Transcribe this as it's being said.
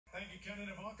Ken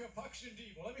and Ivanka, pucks in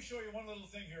deep. Well, let me show you one little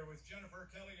thing here with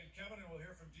Jennifer, Kelly, and Kevin, and we'll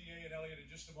hear from D.A. and Elliot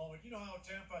in just a moment. You know how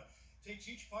Tampa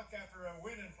takes each puck after a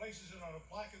win and places it on a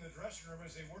plaque in the dressing room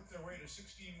as they work their way to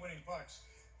 16 winning pucks.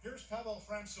 Here's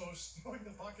Francouz throwing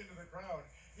the puck into the crowd.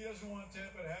 He doesn't want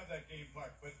Tampa to have that game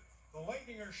puck, but the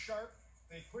Lightning are sharp.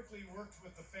 They quickly worked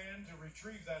with the fan to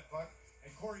retrieve that puck,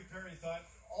 and Corey Perry thought,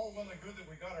 all well and good that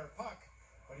we got our puck,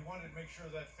 but he wanted to make sure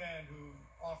that fan who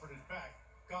offered it back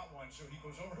got one, so he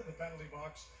goes over to the penalty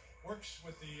box, works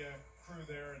with the crew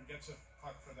there, and gets a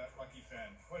puck for that lucky fan.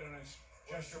 Quite a nice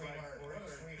gesture by Corey.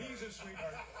 He's a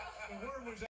sweetheart. The worm was